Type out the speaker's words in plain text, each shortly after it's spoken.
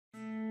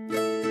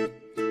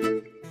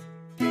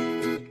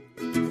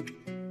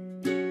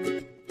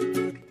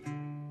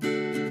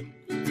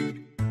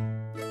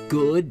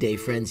Good day,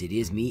 friends. It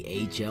is me,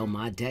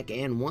 HLModTech,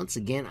 and once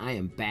again I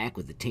am back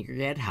with the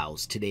Tinkercad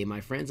house. Today,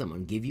 my friends, I'm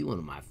going to give you one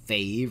of my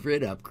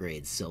favorite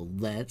upgrades, so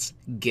let's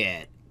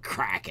get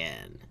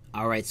cracking.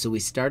 Alright, so we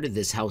started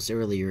this house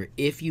earlier.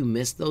 If you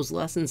missed those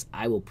lessons,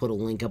 I will put a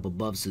link up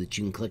above so that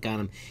you can click on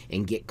them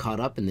and get caught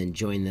up and then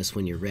join this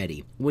when you're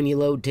ready. When you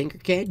load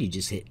Tinkercad, you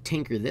just hit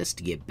Tinker this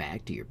to get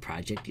back to your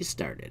project you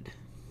started.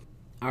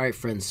 Alright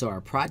friends, so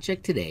our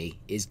project today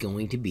is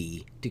going to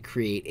be to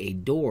create a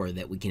door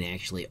that we can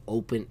actually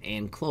open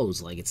and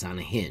close like it's on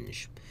a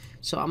hinge.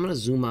 So I'm going to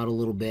zoom out a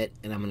little bit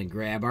and I'm going to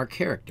grab our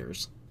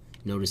characters.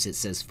 Notice it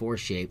says 4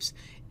 shapes,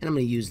 and I'm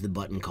going to use the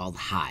button called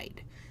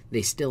hide.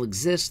 They still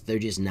exist, they're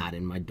just not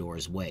in my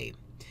door's way.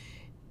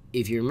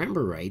 If you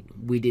remember right,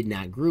 we did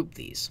not group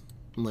these,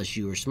 unless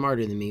you were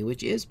smarter than me,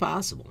 which is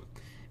possible.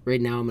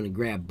 Right now I'm going to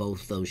grab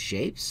both those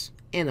shapes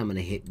and I'm going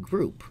to hit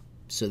group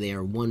so they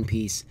are one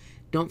piece.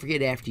 Don't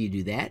forget, after you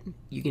do that,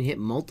 you can hit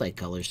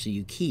multicolor so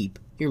you keep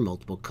your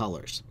multiple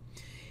colors.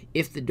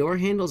 If the door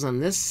handle's on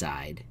this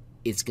side,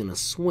 it's going to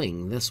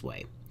swing this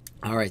way.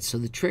 Alright, so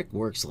the trick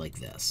works like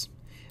this.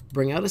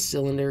 Bring out a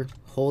cylinder,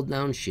 hold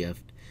down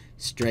shift,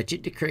 stretch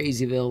it to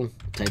Crazyville,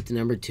 type the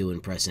number 2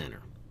 and press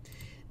enter.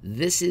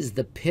 This is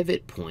the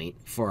pivot point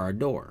for our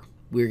door.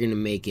 We're going to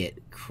make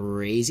it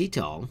crazy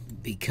tall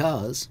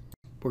because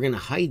we're going to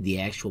hide the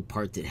actual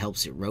part that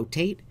helps it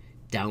rotate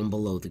down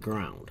below the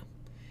ground.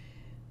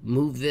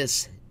 Move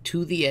this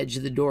to the edge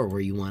of the door where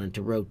you want it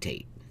to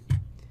rotate.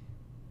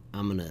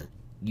 I'm going to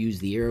use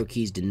the arrow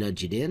keys to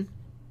nudge it in,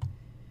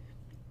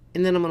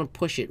 and then I'm going to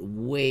push it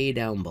way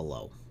down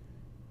below.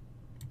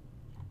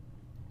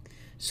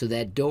 So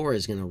that door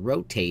is going to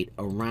rotate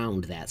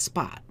around that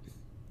spot.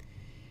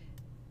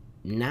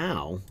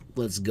 Now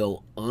let's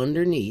go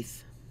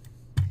underneath,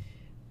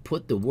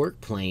 put the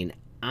work plane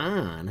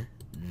on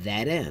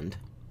that end,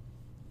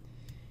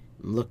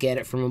 look at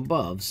it from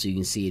above so you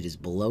can see it is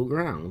below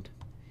ground.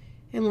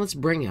 And let's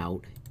bring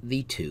out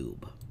the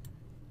tube.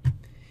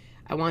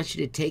 I want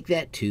you to take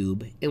that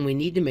tube, and we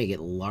need to make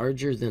it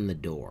larger than the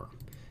door.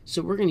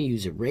 So we're going to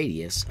use a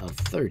radius of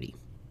 30.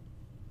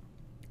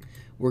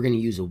 We're going to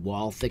use a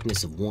wall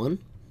thickness of 1.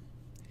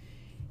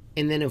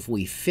 And then if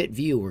we fit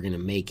view, we're going to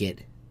make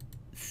it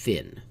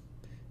thin.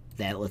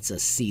 That lets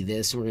us see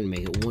this, and we're going to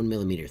make it 1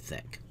 millimeter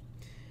thick.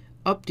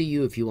 Up to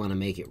you if you want to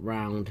make it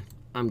round.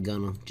 I'm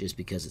gonna, just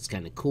because it's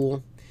kind of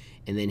cool.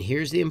 And then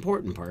here's the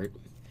important part.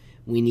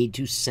 We need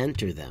to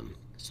center them.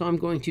 So I'm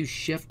going to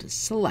shift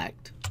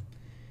select,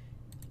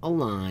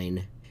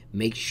 align,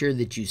 make sure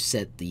that you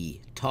set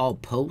the tall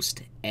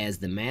post as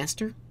the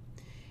master,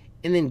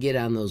 and then get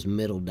on those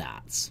middle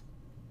dots.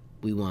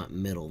 We want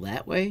middle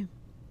that way,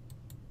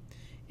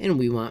 and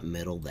we want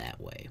middle that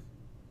way.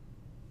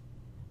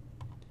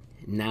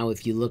 Now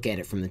if you look at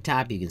it from the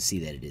top, you can see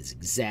that it is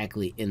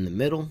exactly in the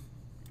middle.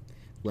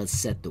 Let's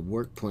set the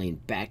work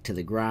plane back to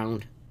the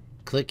ground.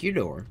 Click your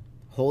door,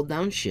 hold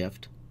down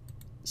shift,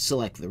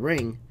 select the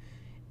ring,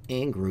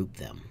 and group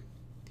them.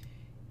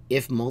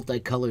 If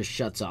multicolor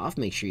shuts off,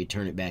 make sure you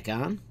turn it back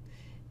on.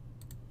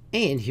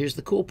 And here's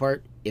the cool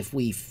part. If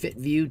we fit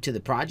view to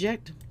the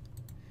project,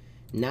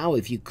 now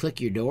if you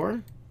click your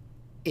door,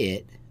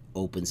 it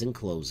opens and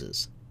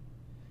closes.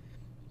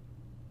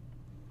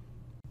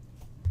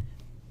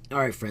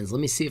 Alright friends,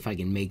 let me see if I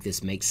can make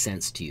this make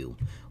sense to you.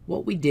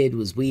 What we did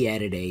was we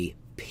added a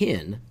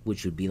pin,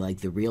 which would be like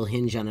the real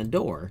hinge on a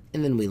door,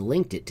 and then we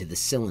linked it to the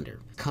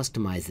cylinder.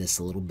 Customize this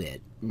a little bit.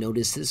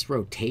 Notice this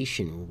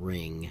rotation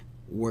ring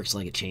works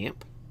like a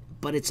champ,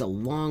 but it's a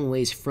long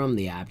ways from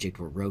the object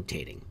we're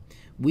rotating.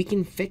 We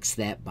can fix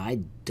that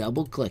by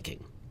double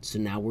clicking. So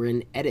now we're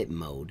in edit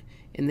mode,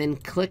 and then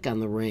click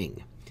on the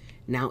ring.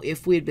 Now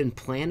if we had been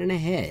planning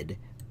ahead,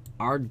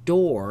 our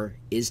door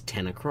is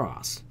 10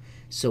 across.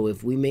 So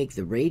if we make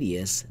the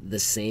radius the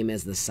same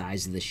as the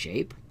size of the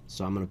shape,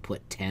 so I'm going to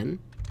put 10,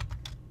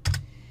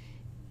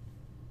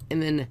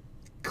 and then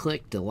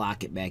click to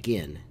lock it back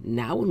in.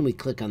 Now when we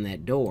click on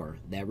that door,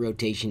 that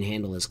rotation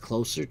handle is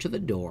closer to the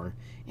door,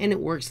 and it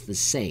works the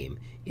same.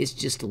 It's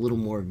just a little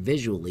more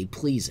visually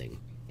pleasing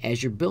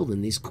as you're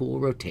building these cool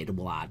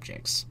rotatable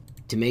objects.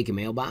 To make a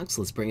mailbox,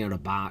 let's bring out a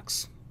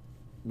box.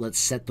 Let's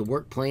set the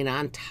work plane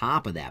on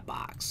top of that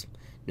box.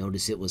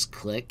 Notice it was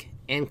click,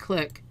 and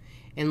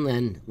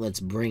then let's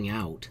bring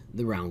out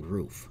the round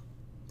roof.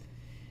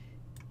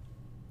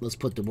 Let's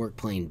put the work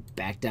plane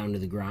back down to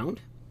the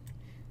ground.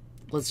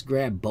 Let's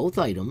grab both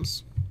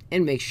items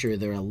and make sure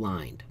they're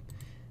aligned.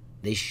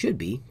 They should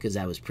be, because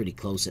I was pretty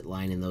close at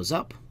lining those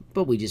up,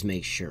 but we just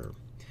make sure.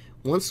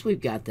 Once we've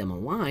got them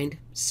aligned,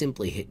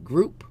 simply hit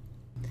group,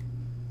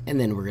 and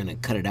then we're going to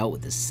cut it out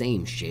with the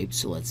same shape,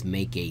 so let's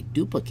make a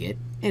duplicate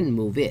and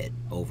move it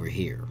over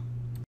here.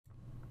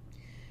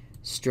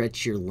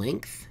 Stretch your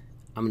length.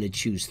 I'm going to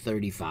choose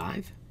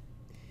 35.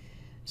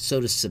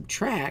 So to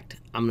subtract,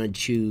 I'm going to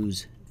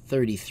choose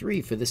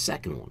 33 for the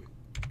second one.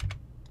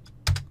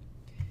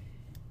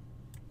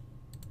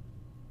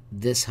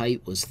 This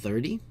height was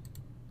 30,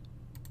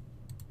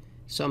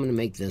 so I'm going to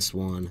make this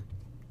one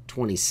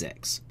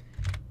 26.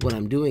 What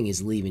I'm doing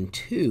is leaving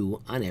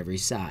 2 on every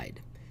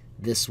side.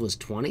 This was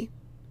 20.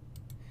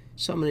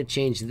 So I'm going to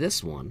change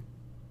this one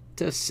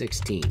to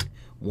 16.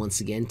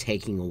 Once again,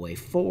 taking away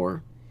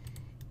 4.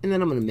 And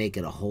then I'm going to make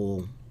it a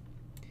hole.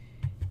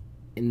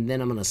 And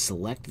then I'm going to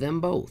select them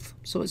both.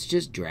 So it's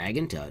just drag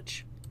and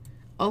touch.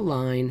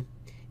 Align.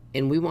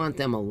 And we want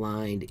them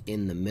aligned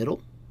in the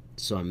middle.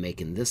 So I'm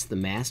making this the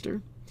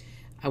master.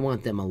 I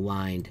want them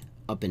aligned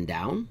up and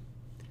down.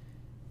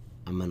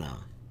 I'm going to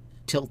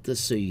tilt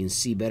this so you can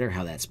see better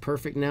how that's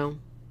perfect now.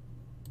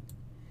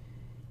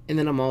 And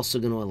then I'm also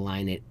going to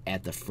align it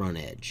at the front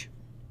edge.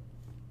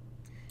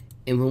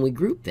 And when we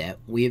group that,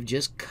 we have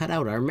just cut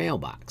out our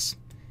mailbox.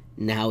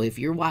 Now, if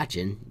you're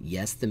watching,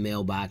 yes, the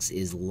mailbox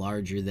is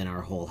larger than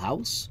our whole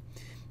house.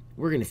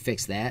 We're going to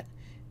fix that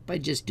by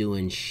just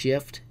doing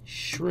Shift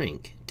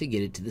Shrink to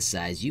get it to the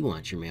size you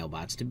want your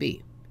mailbox to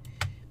be.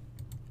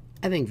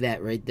 I think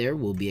that right there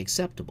will be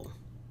acceptable.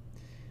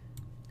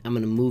 I'm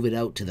going to move it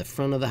out to the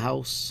front of the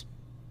house.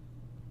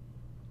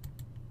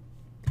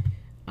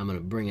 I'm going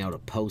to bring out a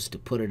post to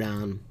put it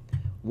on.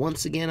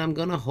 Once again, I'm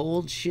going to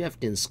hold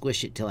Shift and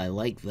squish it till I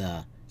like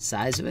the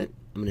size of it.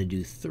 I'm going to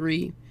do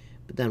 3,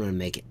 but then I'm going to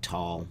make it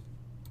tall.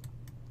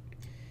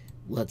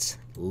 Let's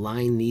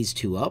line these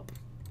two up.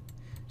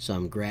 So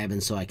I'm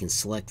grabbing so I can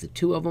select the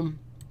 2 of them.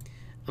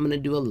 I'm going to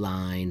do a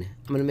line.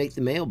 I'm going to make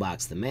the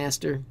mailbox the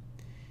master.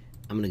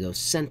 I'm going to go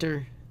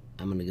center.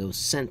 I'm going to go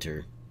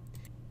center.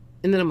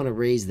 And then I'm going to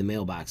raise the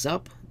mailbox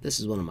up. This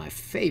is one of my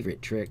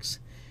favorite tricks.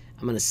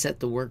 I'm going to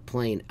set the work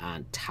plane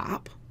on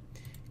top.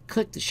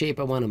 Click the shape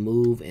I want to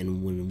move,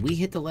 and when we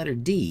hit the letter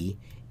D,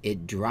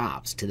 it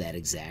drops to that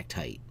exact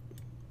height.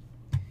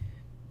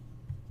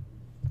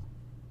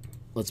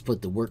 Let's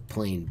put the work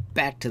plane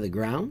back to the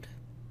ground.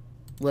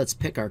 Let's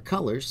pick our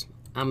colors.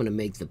 I'm going to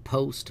make the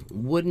post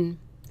wooden.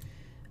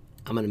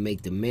 I'm going to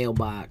make the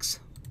mailbox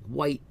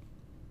white.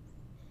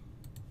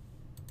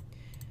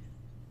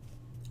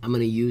 I'm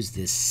going to use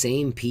this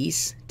same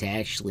piece to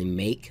actually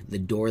make the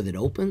door that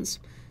opens.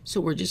 So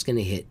we're just going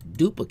to hit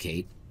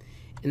duplicate.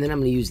 And then I'm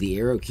going to use the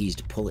arrow keys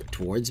to pull it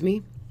towards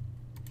me.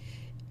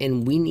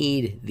 And we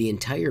need the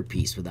entire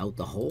piece without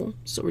the hole.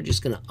 So we're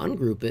just going to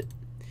ungroup it.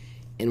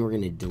 And we're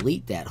going to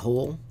delete that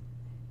hole.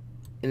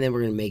 And then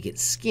we're going to make it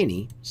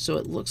skinny so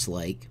it looks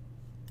like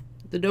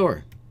the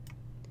door.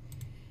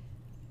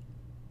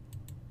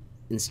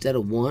 Instead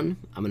of 1,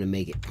 I'm going to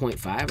make it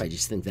 0.5. I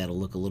just think that'll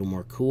look a little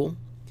more cool.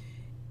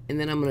 And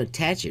then I'm going to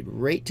attach it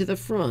right to the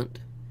front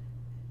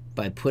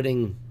by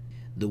putting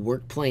the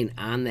work plane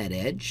on that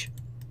edge.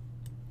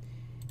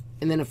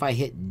 And then if I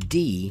hit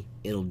D,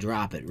 it'll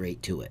drop it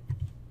right to it.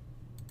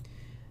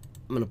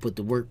 I'm going to put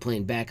the work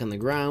plane back on the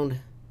ground.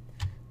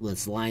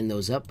 Let's line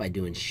those up by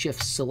doing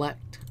Shift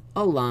Select,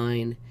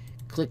 Align,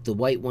 click the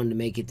white one to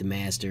make it the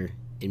master,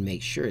 and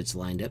make sure it's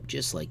lined up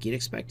just like you'd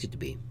expect it to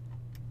be.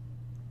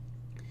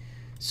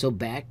 So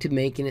back to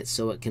making it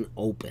so it can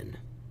open.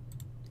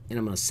 And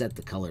I'm going to set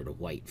the color to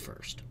white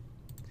first.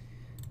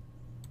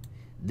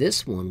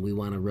 This one we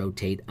want to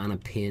rotate on a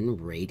pin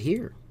right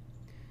here.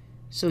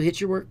 So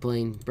hit your work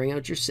plane, bring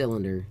out your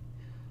cylinder,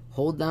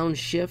 hold down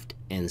Shift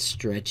and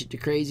stretch it to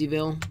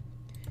Crazyville,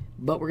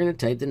 but we're going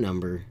to type the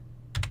number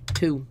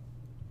 2.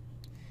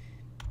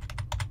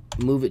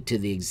 Move it to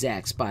the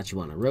exact spot you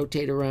want to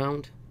rotate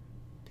around.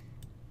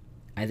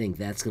 I think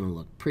that's going to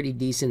look pretty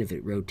decent if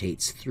it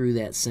rotates through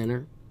that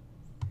center.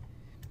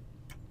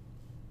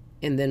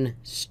 And then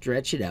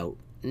stretch it out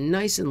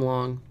nice and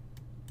long.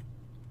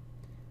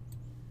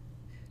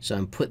 So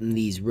I'm putting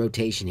these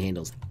rotation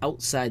handles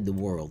outside the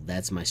world.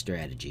 That's my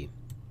strategy.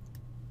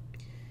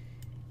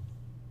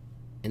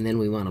 And then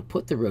we want to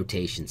put the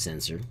rotation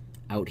sensor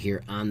out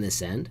here on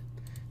this end.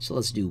 So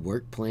let's do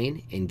work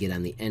plane and get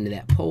on the end of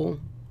that pole.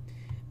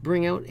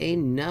 Bring out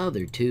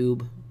another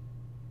tube.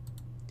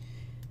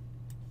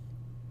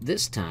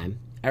 This time,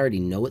 I already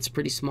know it's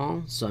pretty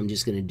small, so I'm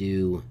just going to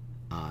do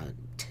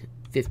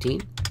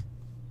 15.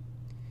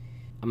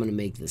 I'm going to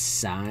make the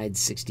side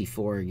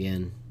 64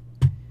 again.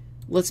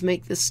 Let's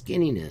make the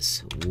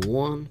skinniness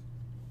 1.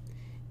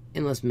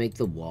 And let's make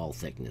the wall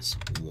thickness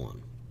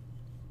 1.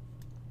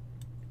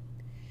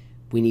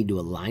 We need to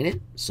align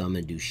it, so I'm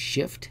going to do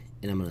Shift,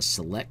 and I'm going to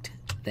select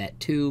that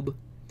tube,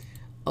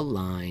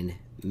 align,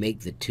 make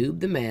the tube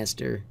the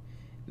master,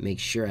 make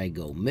sure I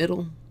go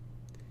middle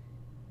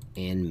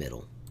and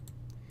middle.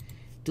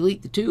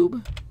 Delete the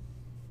tube,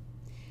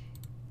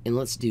 and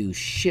let's do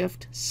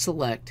Shift,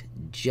 select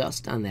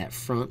just on that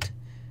front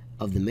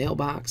of the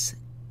mailbox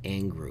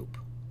and group.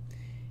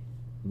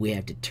 We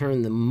have to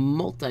turn the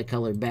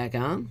multicolor back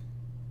on,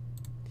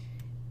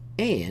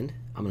 and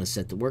I'm going to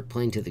set the work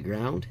plane to the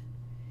ground,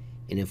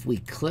 and if we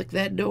click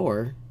that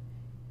door,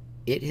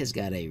 it has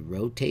got a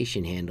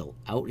rotation handle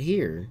out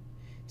here.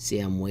 See,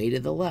 I'm way to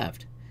the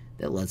left.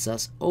 That lets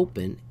us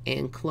open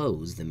and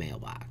close the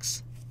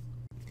mailbox.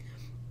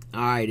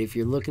 Alright, if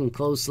you're looking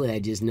closely, I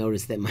just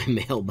noticed that my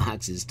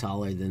mailbox is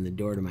taller than the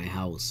door to my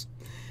house.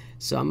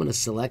 So I'm going to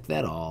select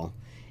that all,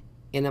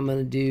 and I'm going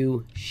to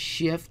do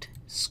Shift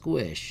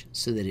Squish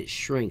so that it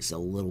shrinks a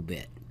little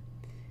bit.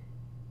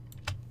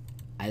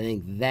 I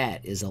think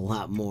that is a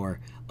lot more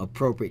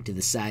appropriate to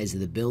the size of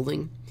the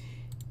building.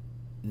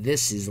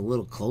 This is a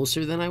little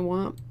closer than I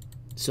want.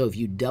 So if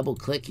you double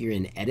click, you're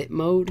in edit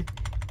mode,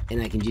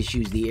 and I can just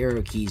use the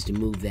arrow keys to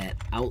move that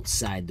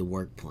outside the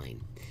work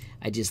plane.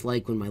 I just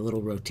like when my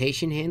little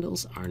rotation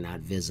handles are not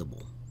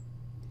visible,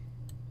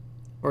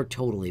 or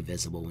totally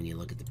visible when you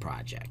look at the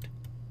project.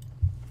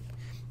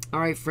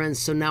 Alright friends,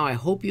 so now I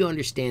hope you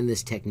understand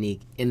this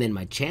technique, and then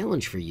my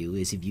challenge for you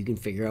is if you can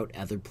figure out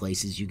other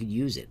places you could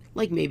use it.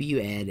 Like maybe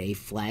you add a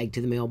flag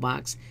to the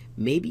mailbox,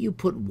 maybe you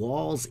put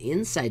walls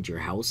inside your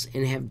house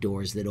and have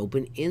doors that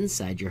open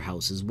inside your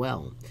house as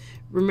well.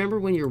 Remember,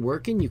 when you're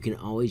working, you can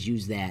always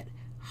use that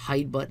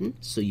hide button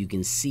so you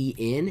can see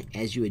in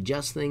as you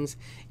adjust things.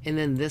 And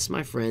then this,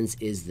 my friends,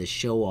 is the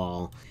show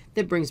all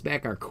that brings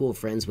back our cool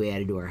friends we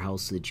added to our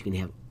house so that you can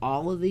have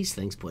all of these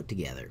things put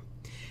together.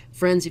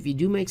 Friends, if you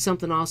do make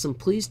something awesome,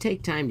 please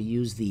take time to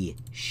use the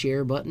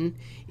share button.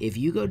 If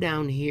you go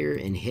down here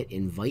and hit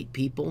invite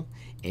people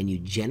and you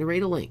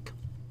generate a link,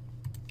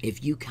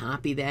 if you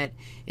copy that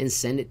and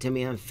send it to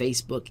me on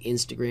Facebook,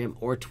 Instagram,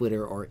 or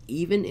Twitter, or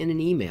even in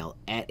an email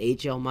at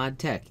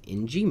HLModTech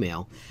in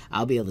Gmail,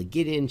 I'll be able to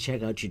get in,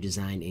 check out your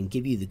design, and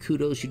give you the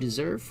kudos you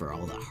deserve for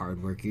all the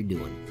hard work you're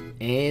doing.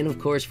 And of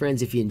course,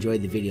 friends, if you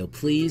enjoyed the video,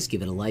 please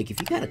give it a like. If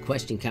you got a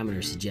question, comment,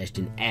 or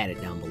suggestion, add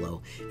it down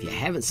below. If you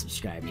haven't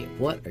subscribed yet,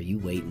 what are you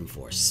waiting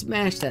for?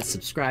 Smash that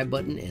subscribe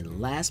button,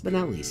 and last but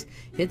not least,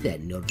 hit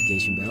that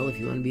notification bell if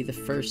you want to be the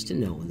first to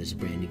know when there's a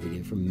brand new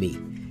video from me,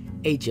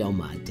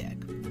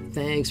 HLModTech.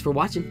 Thanks for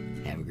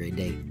watching. Have a great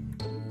day.